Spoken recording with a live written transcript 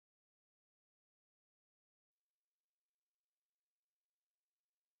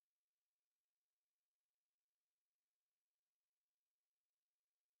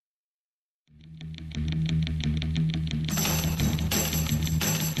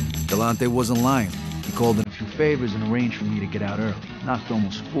Escalante wasn't lying. He called in a few favors and arranged for me to get out early. Knocked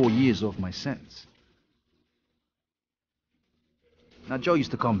almost 4 years off my sentence. Now, Joe used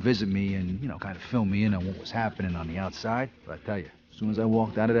to come visit me and, kind of fill me in on what was happening on the outside. But I tell you, as soon as I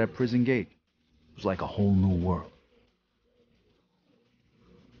walked out of that prison gate, it was like a whole new world.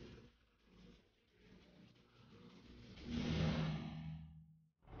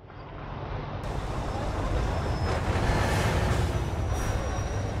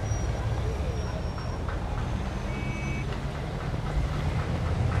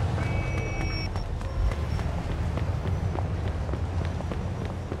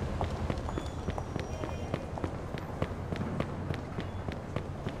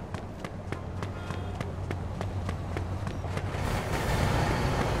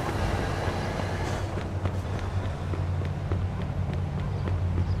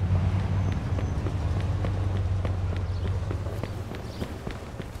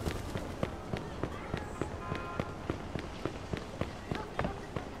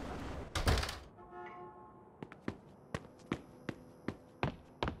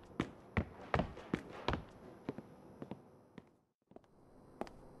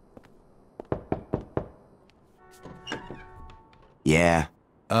 Yeah.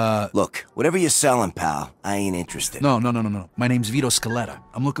 Look, whatever you're selling, pal, I ain't interested. No. My name's Vito Scaletta.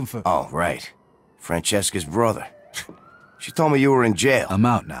 I'm looking for... Oh, right. Francesca's brother. She told me you were in jail. I'm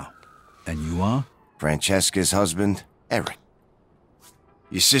out now. And you are? Francesca's husband, Eric.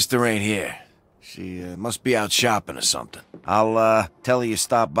 Your sister ain't here. She must be out shopping or something. I'll tell her you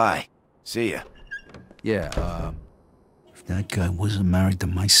stopped by. See ya. Yeah, if that guy wasn't married to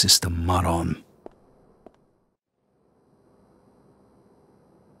my sister Maron...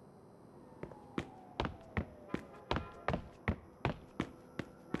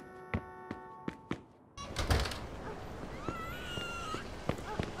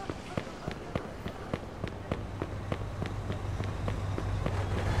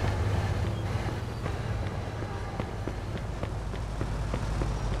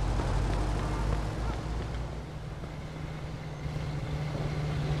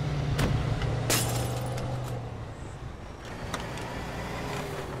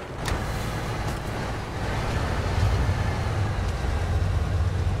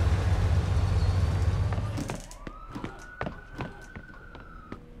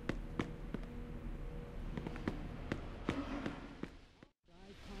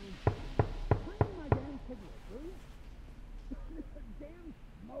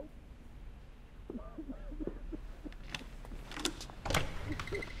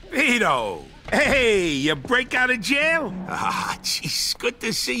 Vito! Hey, you break out of jail? Ah, jeez, good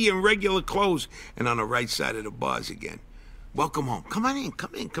to see you in regular clothes and on the right side of the bars again. Welcome home. Come on in,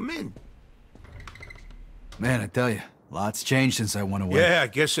 come in. Man, I tell you, lots changed since I went away. Yeah, I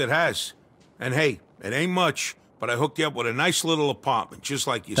guess it has. And hey, it ain't much, but I hooked you up with a nice little apartment, just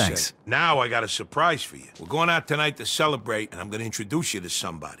like you Thanks. said. Now I got a surprise for you. We're going out tonight to celebrate, and I'm gonna introduce you to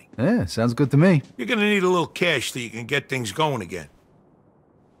somebody. Yeah, sounds good to me. You're gonna need a little cash till you can get things going again.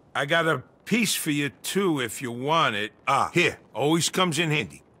 I got a piece for you, too, if you want it. Ah, here. Always comes in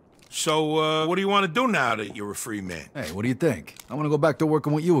handy. So, what do you want to do now that you're a free man? Hey, what do you think? I want to go back to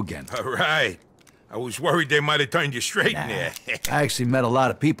working with you again. All right. I was worried they might have turned you straight in there. I actually met a lot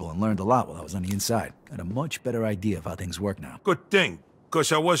of people and learned a lot while I was on the inside. Got a much better idea of how things work now. Good thing,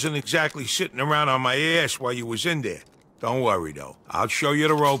 because I wasn't exactly sitting around on my ass while you was in there. Don't worry, though. I'll show you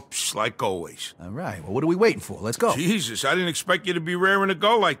the ropes, like always. All right, well, what are we waiting for? Let's go. Jesus, I didn't expect you to be raring to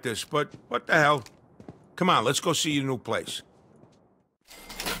go like this, but what the hell? Come on, let's go see your new place.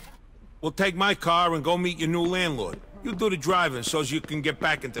 We'll take my car and go meet your new landlord. You do the driving so you can get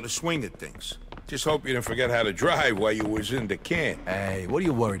back into the swing of things. Just hope you didn't forget how to drive while you was in the can. Hey, what are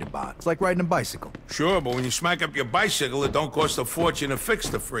you worried about? It's like riding a bicycle. Sure, but when you smack up your bicycle, it don't cost a fortune to fix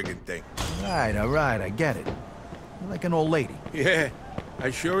the friggin' thing. All right, I get it. You're like an old lady. Yeah,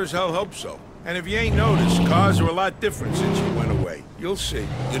 I sure as hell hope so. And if you ain't noticed, cars are a lot different since you went away. You'll see.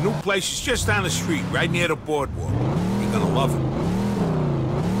 Your new place is just down the street, right near the boardwalk. You're gonna love it.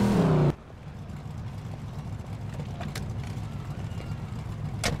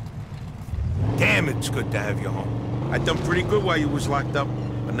 Damn, it's good to have you home. I done pretty good while you was locked up,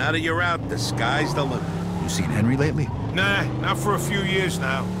 but now that you're out, the sky's the limit. You seen Henry lately? Nah, not for a few years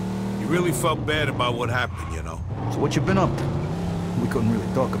now. He really felt bad about what happened, you know. So what you been up to? We couldn't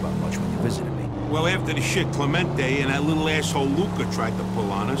really talk about much when you visited me. Well, after the shit Clemente and that little asshole Luca tried to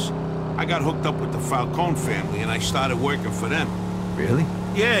pull on us, I got hooked up with the Falcone family and I started working for them. Really?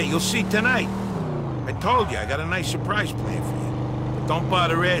 Yeah, you'll see tonight. I told you, I got a nice surprise planned for you. But don't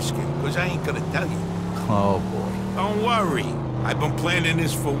bother asking, because I ain't gonna tell you. Oh, boy. Don't worry. I've been planning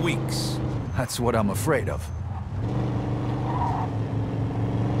this for weeks. That's what I'm afraid of.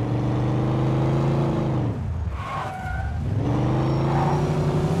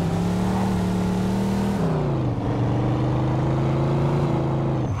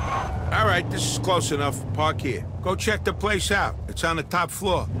 All right, this is close enough. Park here. Go check the place out. It's on the top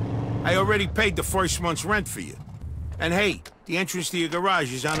floor. I already paid the first month's rent for you. And hey, the entrance to your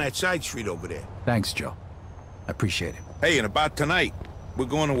garage is on that side street over there. Thanks, Joe. I appreciate it. Hey, and about tonight, we're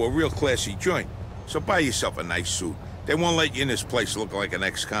going to a real classy joint. So buy yourself a nice suit. They won't let you in this place look like an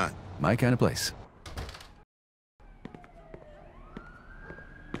ex-con. My kind of place.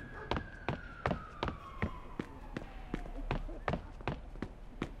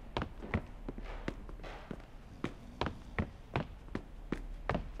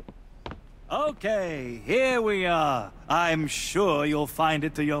 Okay, here we are. I'm sure you'll find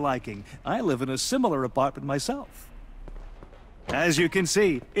it to your liking. I live in a similar apartment myself. As you can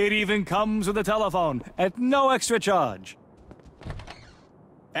see, it even comes with a telephone at no extra charge.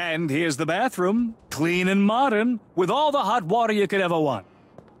 And here's the bathroom, clean and modern, with all the hot water you could ever want.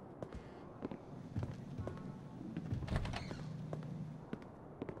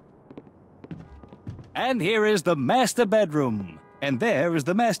 And here is the master bedroom. And there is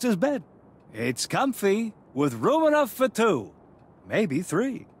the master's bed. It's comfy, with room enough for 2, maybe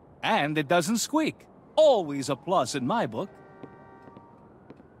 3. And it doesn't squeak. Always a plus in my book.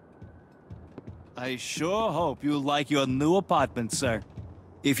 I sure hope you like your new apartment, sir.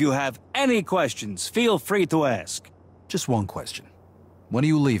 If you have any questions, feel free to ask. Just one question. When are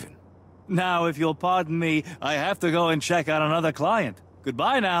you leaving? Now, if you'll pardon me, I have to go and check on another client.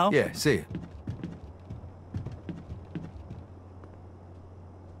 Goodbye now. Yeah, see ya.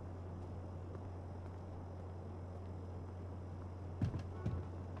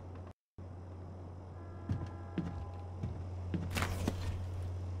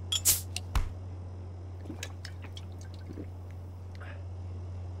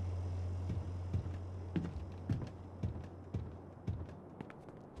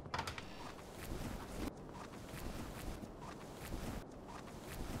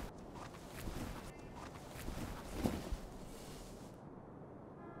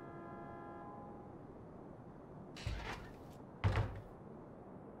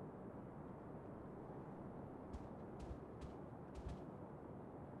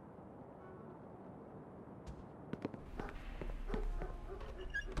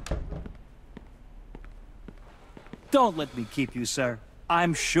 Don't let me keep you, sir.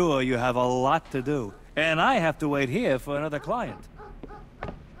 I'm sure you have a lot to do, and I have to wait here for another client.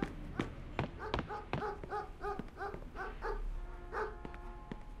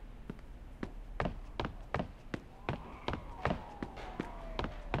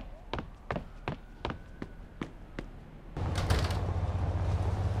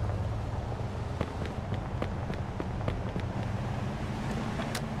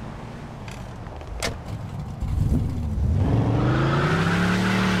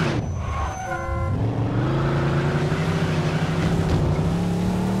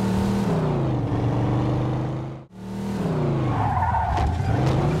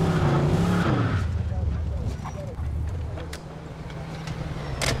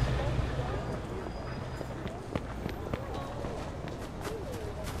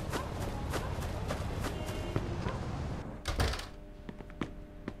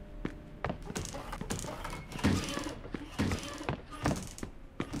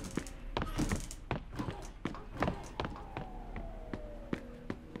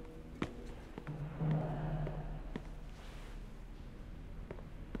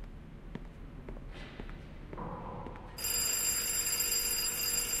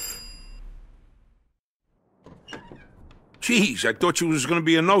 Jeez, I thought you was gonna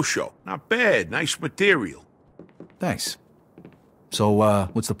be a no-show. Not bad, nice material. Thanks. So,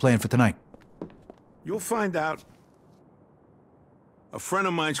 what's the plan for tonight? You'll find out. A friend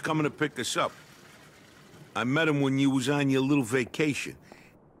of mine's coming to pick us up. I met him when you was on your little vacation.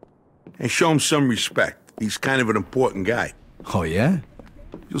 And show him some respect. He's kind of an important guy. Oh, yeah?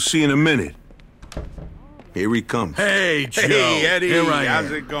 You'll see in a minute. Here he comes. Hey, Joe. Hey, Eddie. Here I am.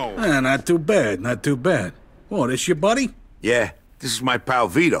 How's it going? Not too bad, not too bad. Oh, this your buddy? Yeah, this is my pal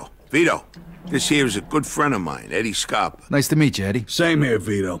Vito. Vito, this here is a good friend of mine, Eddie Scarpa. Nice to meet you, Eddie. Same here,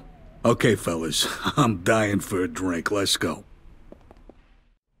 Vito. Okay, fellas, I'm dying for a drink. Let's go.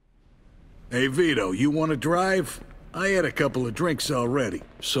 Hey, Vito, you want to drive? I had a couple of drinks already.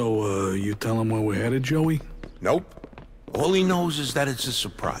 So, you tell him where we're headed, Joey? Nope. All he knows is that it's a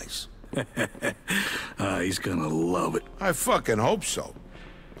surprise. He's gonna love it. I fucking hope so.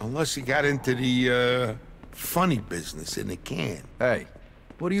 Unless he got into the, funny business in a can. Hey,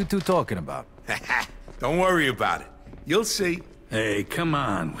 what are you two talking about? Don't worry about it. You'll see. Hey, come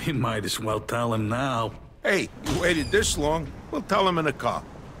on. We might as well tell him now. Hey, you waited this long. We'll tell him in the car.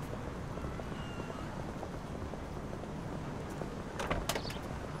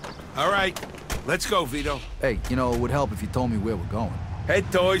 All right, let's go, Vito. Hey, you know, it would help if you told me where we're going.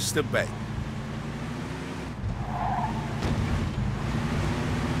 Head to Oyster Bay.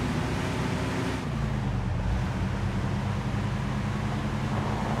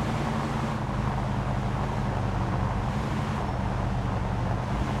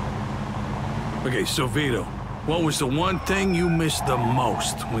 Okay, so Vito, what was the one thing you missed the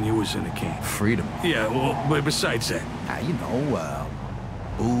most when you was in the camp? Freedom. Yeah, well, but besides that. You know,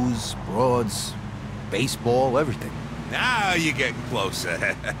 booze, broads, baseball, everything. Now you're getting closer.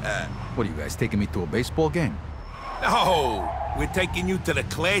 What are you guys taking me to a baseball game? No, we're taking you to the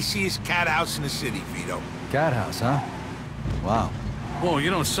classiest cat house in the city, Vito. Cat house, huh? Wow. Whoa, you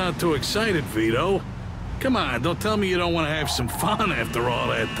don't sound too excited, Vito. Come on, don't tell me you don't want to have some fun after all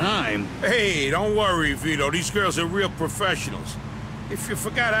that time. Hey, don't worry, Vito. These girls are real professionals. If you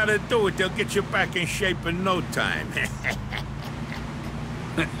forgot how to do it, they'll get you back in shape in no time.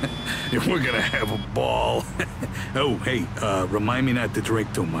 If we're gonna have a ball. Oh, hey, remind me not to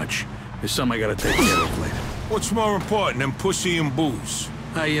drink too much. There's something I gotta take care of later. What's more important than pussy and booze?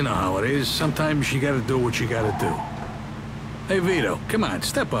 You know how it is. Sometimes you gotta do what you gotta do. Hey, Vito, come on,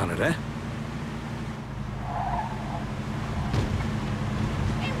 step on it, eh?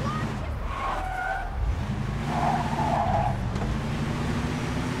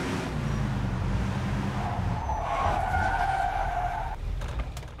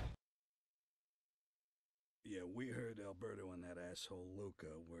 Alberto and that asshole Luca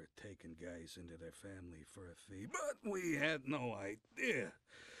were taking guys into their family for a fee, but we had no idea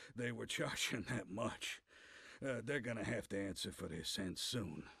they were charging that much. They're gonna have to answer for their sins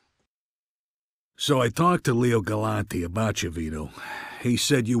soon. So I talked to Leo Galante about you, Vito. He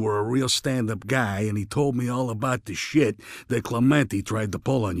said you were a real stand-up guy, and he told me all about the shit that Clemente tried to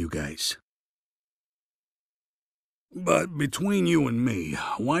pull on you guys. But between you and me,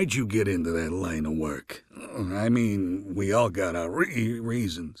 why'd you get into that line of work? I mean, we all got our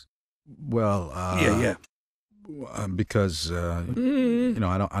reasons. Well, Yeah. Because, you know,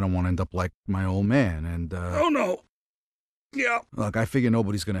 I don't want to end up like my old man, and, Oh, no. Yeah. Look, I figure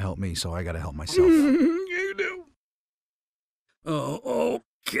nobody's gonna help me, so I gotta help myself. You do. Oh,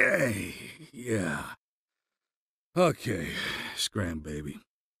 okay. Yeah. Okay. Scram, baby.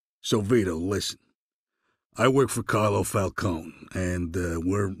 So, Vito, listen. I work for Carlo Falcone, and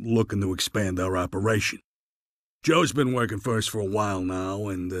we're looking to expand our operation. Joe's been working for us for a while now,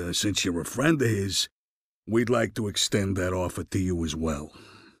 and since you're a friend of his, we'd like to extend that offer to you as well.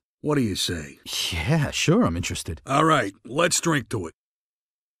 What do you say? Yeah, sure, I'm interested. All right, let's drink to it.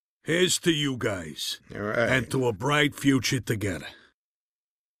 Here's to you guys, All right. and to a bright future together.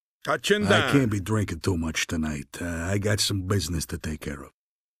 Touching down. I can't be drinking too much tonight. I got some business to take care of.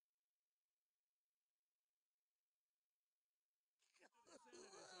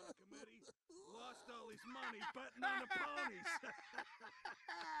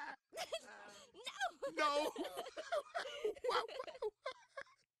 No.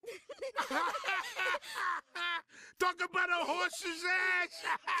 Talk about a horse's ass.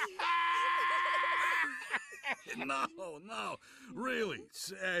 No, really.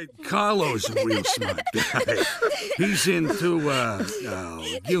 Carlo's a real smart guy. He's into,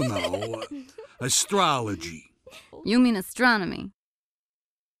 astrology. You mean astronomy?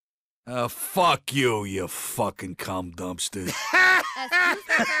 Fuck you, you fucking cum dumpster.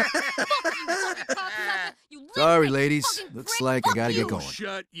 Sorry, ladies. Looks like I gotta get going.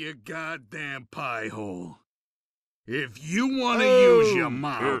 Shut your goddamn pie hole. If you want to use your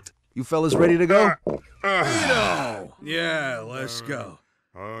mouth... You fellas ready to go? Vito! Yeah, let's go.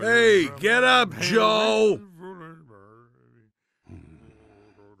 Hey, get up, Joe!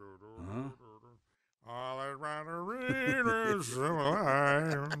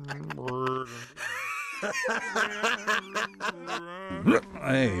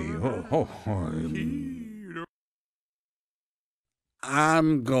 Hey,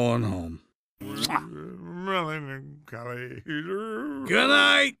 I'm going home. Good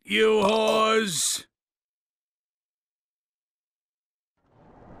night, you whores!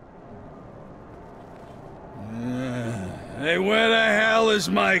 Hey, where the hell is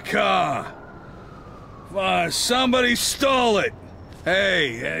my car? Somebody stole it!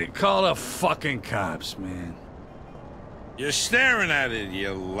 Hey, call the fucking cops, man. You're staring at it,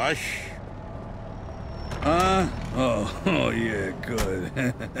 you lush. Huh? Oh, yeah,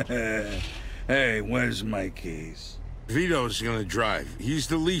 good. Hey, where's my keys? Vito's gonna drive. He's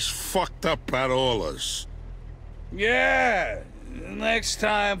the least fucked up out of all us. Yeah! Next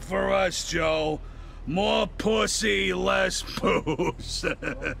time for us, Joe. More pussy, less booze.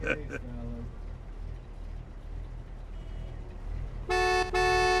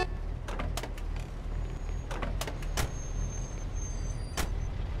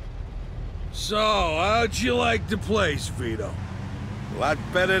 So, how'd you like the place, Vito? A lot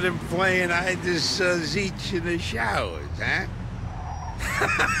better than playing hide this Zeech in the showers, huh?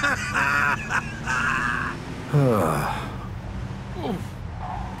 Ooh,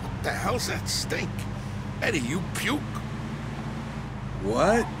 what the hell's that stink? Eddie, you puke?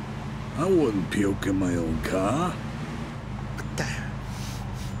 What? I wouldn't puke in my own car. What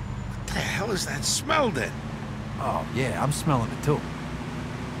the hell is that smell then? Oh, yeah, I'm smelling it too.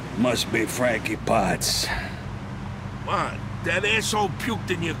 Must be Frankie Potts. What? That asshole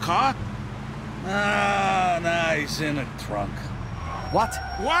puked in your car? Nah, he's in a trunk. What?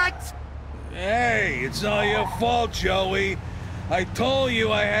 What? Hey, it's all your fault, Joey. I told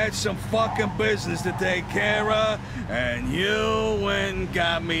you I had some fucking business to take care of, and you went and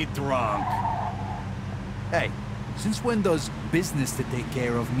got me drunk. Hey, since when does business to take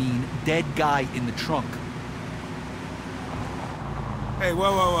care of mean dead guy in the trunk? Hey,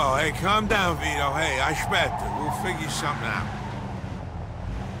 whoa. Hey, calm down, Vito. Hey, aspetta. We'll figure something out.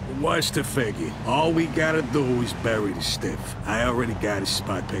 What's to figure? All we gotta do is bury the stiff. I already got a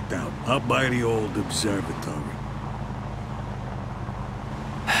spot picked out, up by the old observatory.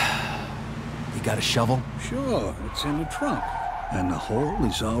 You got a shovel? Sure, it's in the trunk. And the hole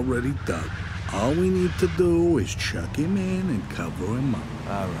is already dug. All we need to do is chuck him in and cover him up.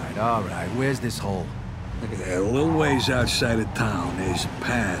 All right. Where's this hole? A little ways outside of town, there's a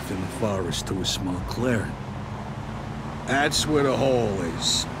path in the forest to a small clearing. That's where the hole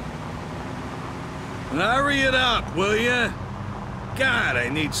is. Hurry it up, will ya? God, I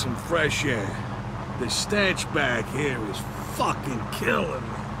need some fresh air. The stench back here is fucking killing me.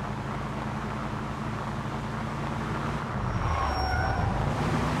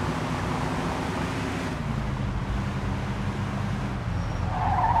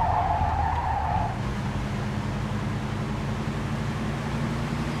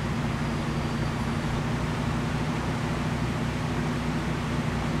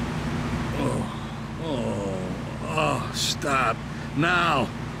 Stop. Now,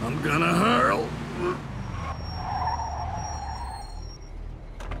 I'm gonna hurl.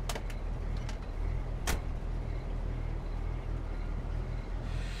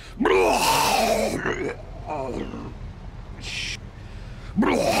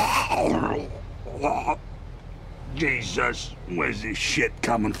 Jesus, where's this shit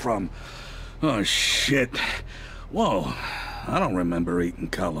coming from? Oh, shit. Whoa, I don't remember eating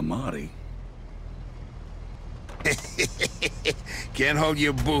calamari. Can't hold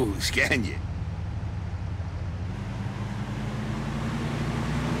your booze, can you?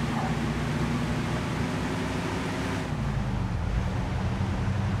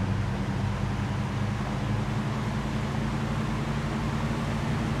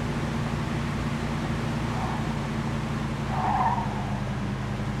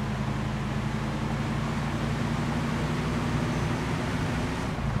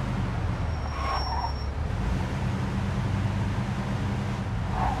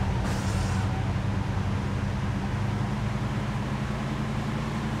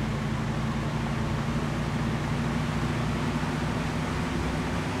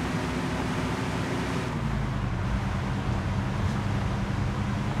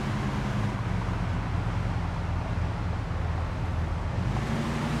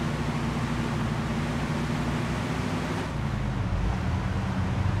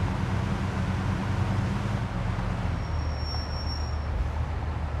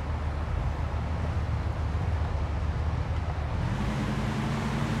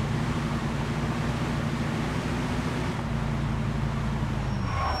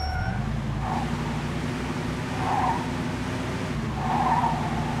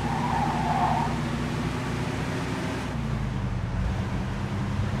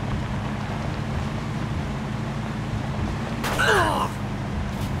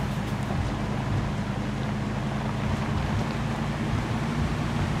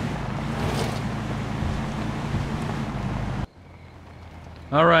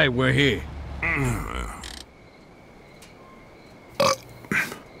 All right, we're here.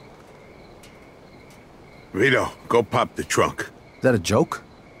 Vito, go pop the trunk. Is that a joke?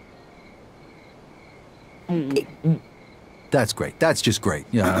 That's great. That's just great.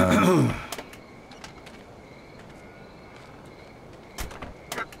 Yeah.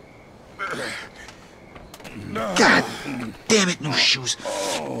 damn it, new shoes.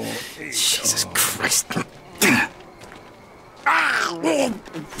 Oh, Jesus Christ. Oh,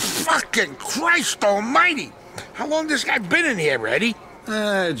 fucking Christ almighty. How long this guy been in here, Eddie?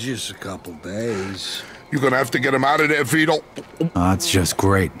 Just a couple days. You're gonna have to get him out of there, Vito. That's just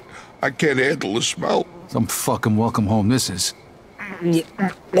great. I can't handle the smell. Some fucking welcome home this is.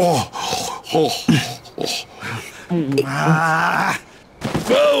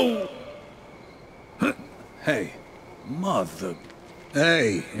 Hey, mother.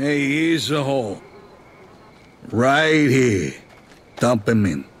 Hey, here's a hole. Right here. Dump him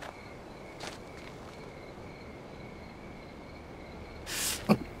in.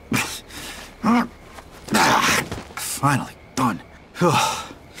 Finally, done.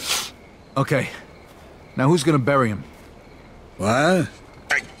 Okay, now who's gonna bury him? What?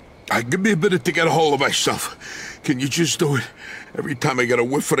 Give me a minute to get a hold of myself. Can you just do it? Every time I get a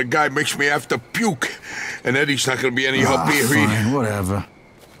whiff of the guy, makes me have to puke. And Eddie's not gonna be any help here either. Fine, whatever.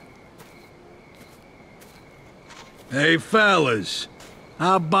 Hey, fellas.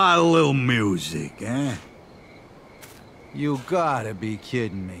 How about a little music, eh? You gotta be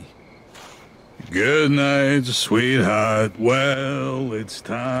kidding me. Good night, sweetheart. Well, it's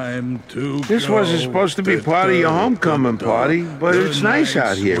time to This wasn't supposed to be part of your homecoming party, but it's nice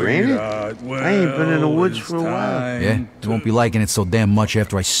out here, ain't it? I ain't been in the woods for a while. Yeah? You won't be liking it so damn much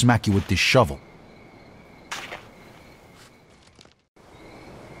after I smack you with this shovel.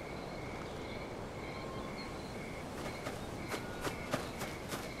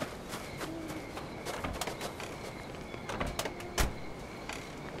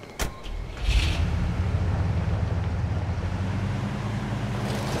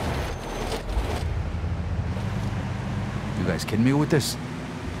 You guys kidding me with this?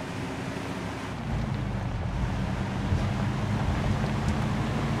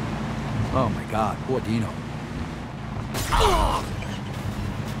 Oh my God, poor Dino.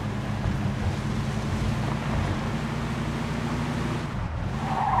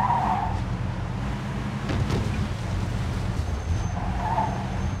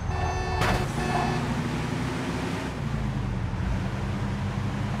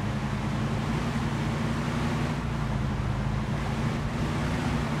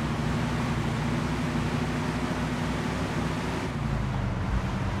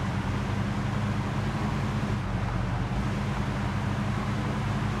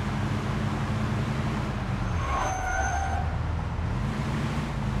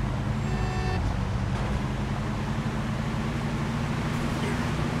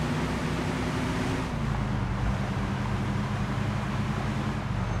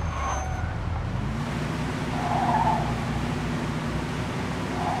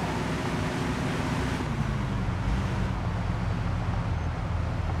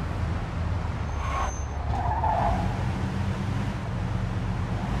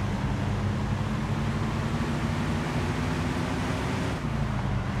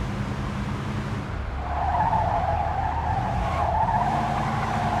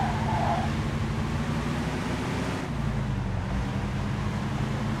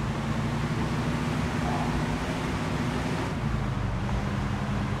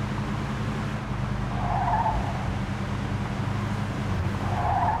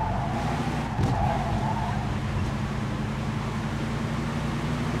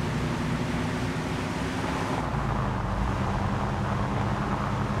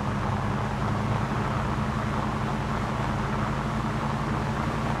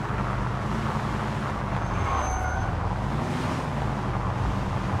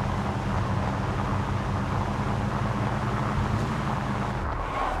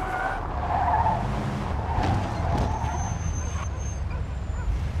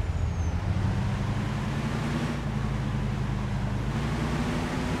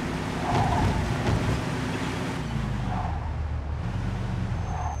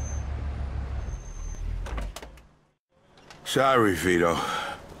 Sorry, Vito.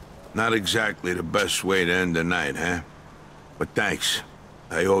 Not exactly the best way to end the night, huh? But thanks.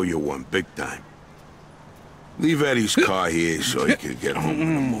 I owe you one, big time. Leave Eddie's car here so he can get home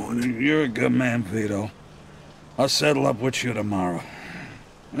in the morning. You're a good man, Vito. I'll settle up with you tomorrow.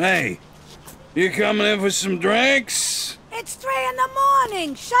 Hey, you coming in for some drinks? It's 3 in the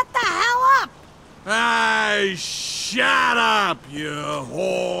morning. Shut the hell up. Hey, shut up, you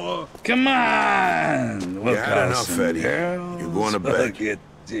whore. Come on. We'll You had enough, Eddie. You're going to bed.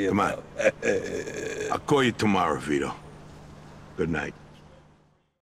 Come on. I'll call you tomorrow, Vito. Good night.